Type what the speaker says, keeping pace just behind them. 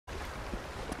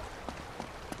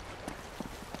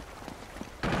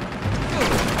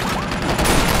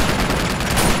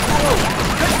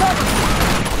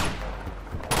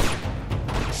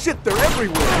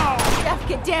everywhere! Jeff,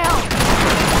 get down!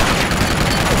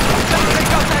 Gotta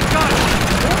take out that gun!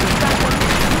 Order's got them.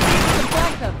 You can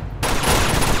flank them.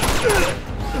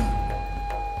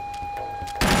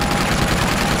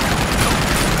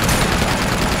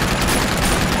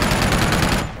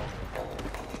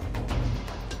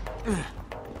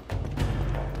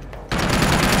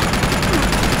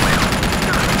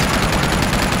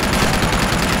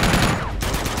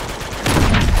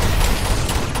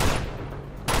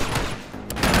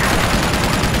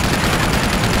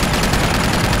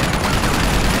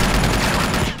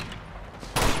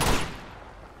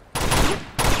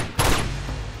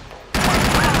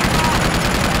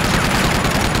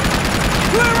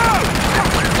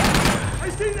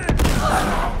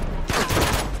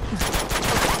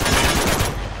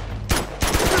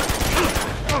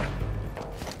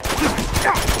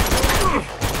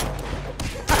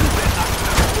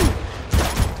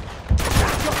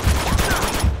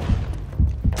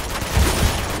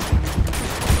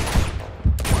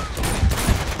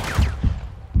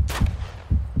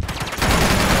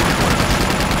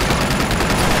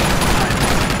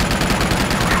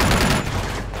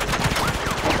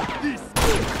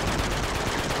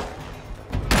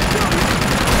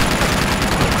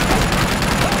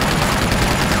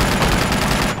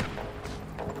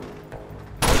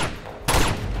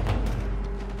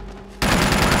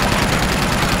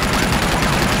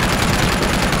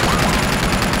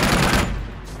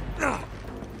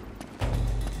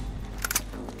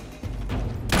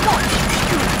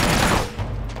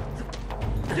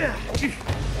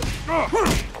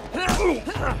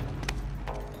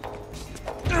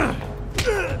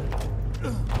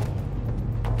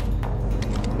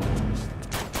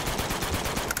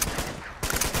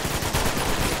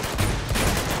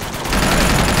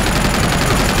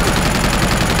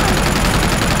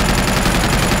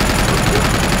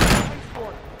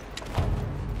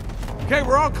 Okay,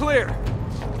 we're all clear.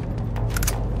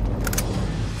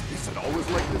 Is it always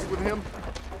like this with him?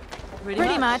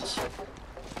 Pretty much.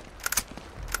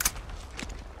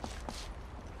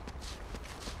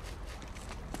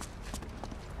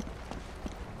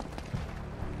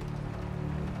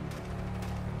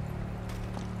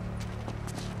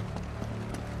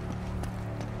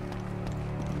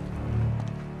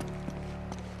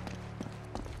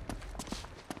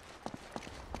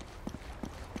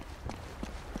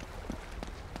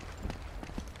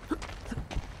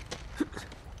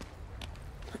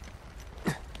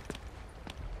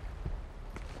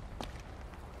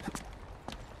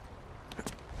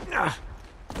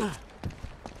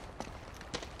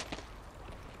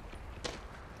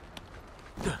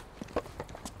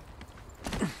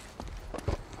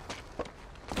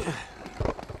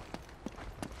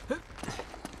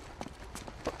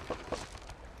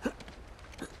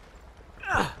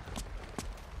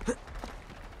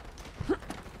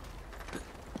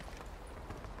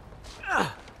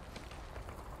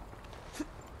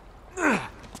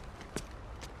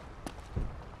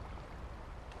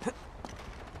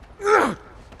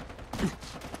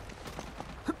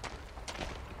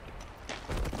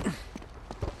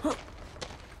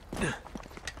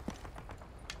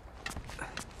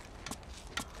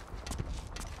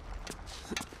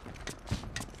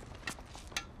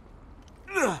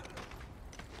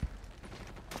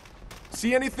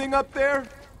 See anything up there?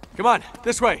 Come on,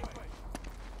 this way.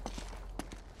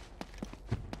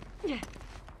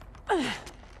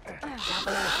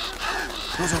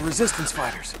 Those are resistance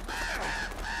fighters.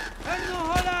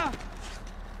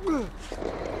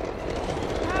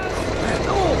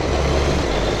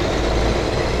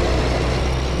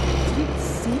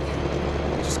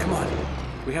 Just come on.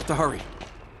 We have to hurry.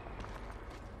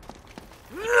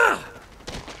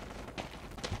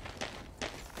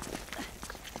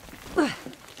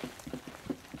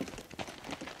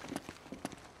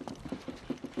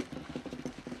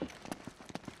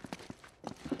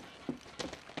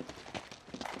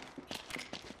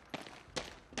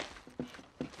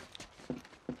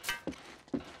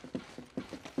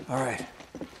 All right.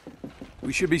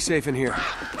 We should be safe in here.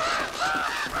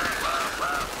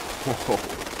 Whoa.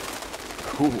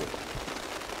 Cool.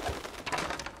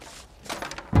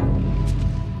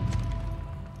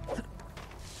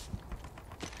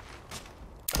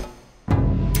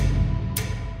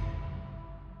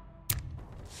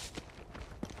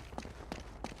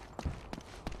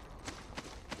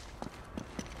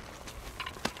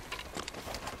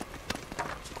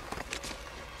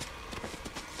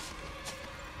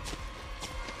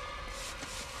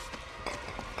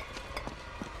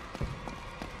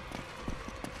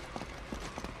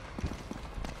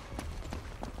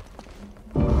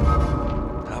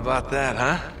 How about that,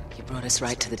 huh? You brought us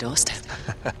right to the doorstep.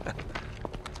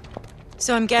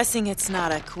 So I'm guessing it's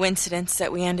not a coincidence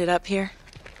that we ended up here?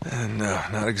 No,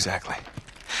 not exactly.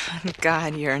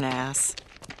 God, you're an ass.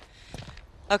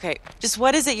 Okay, just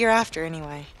what is it you're after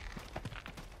anyway?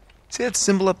 See that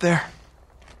symbol up there?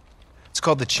 It's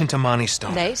called the Chintamani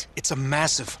stone. Nate? It's a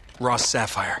massive raw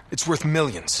sapphire. It's worth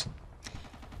millions.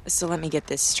 So let me get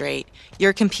this straight.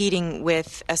 You're competing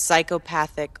with a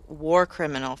psychopathic war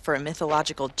criminal for a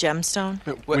mythological gemstone?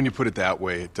 When you put it that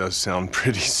way, it does sound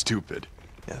pretty stupid.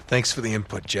 Yeah, thanks for the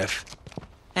input, Jeff.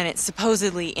 And it's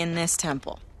supposedly in this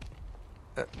temple.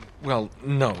 Well,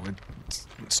 no.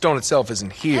 Stone itself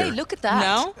isn't here. Hey, look at that.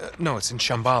 No? No, it's in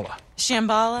Shambhala.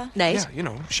 Shambhala? Nate, Yeah, you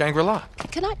know, Shangri-La.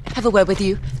 can I have a word with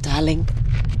you, darling?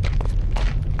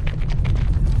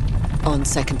 On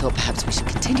second thought, perhaps we should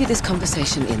continue this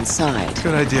conversation inside.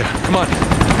 Good idea. Come on.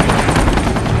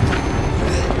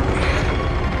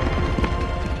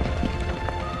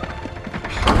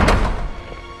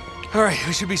 All right,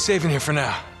 we should be safe in here for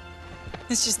now.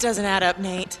 This just doesn't add up,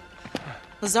 Nate.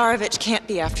 Lazarevich can't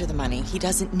be after the money. He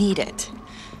doesn't need it.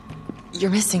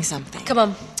 You're missing something. Come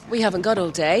on, we haven't got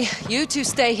all day. You two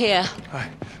stay here. All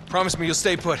right, promise me you'll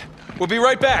stay put. We'll be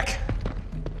right back.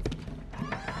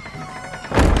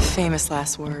 Famous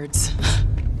last words.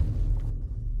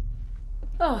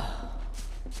 Oh,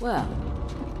 well,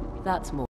 that's more.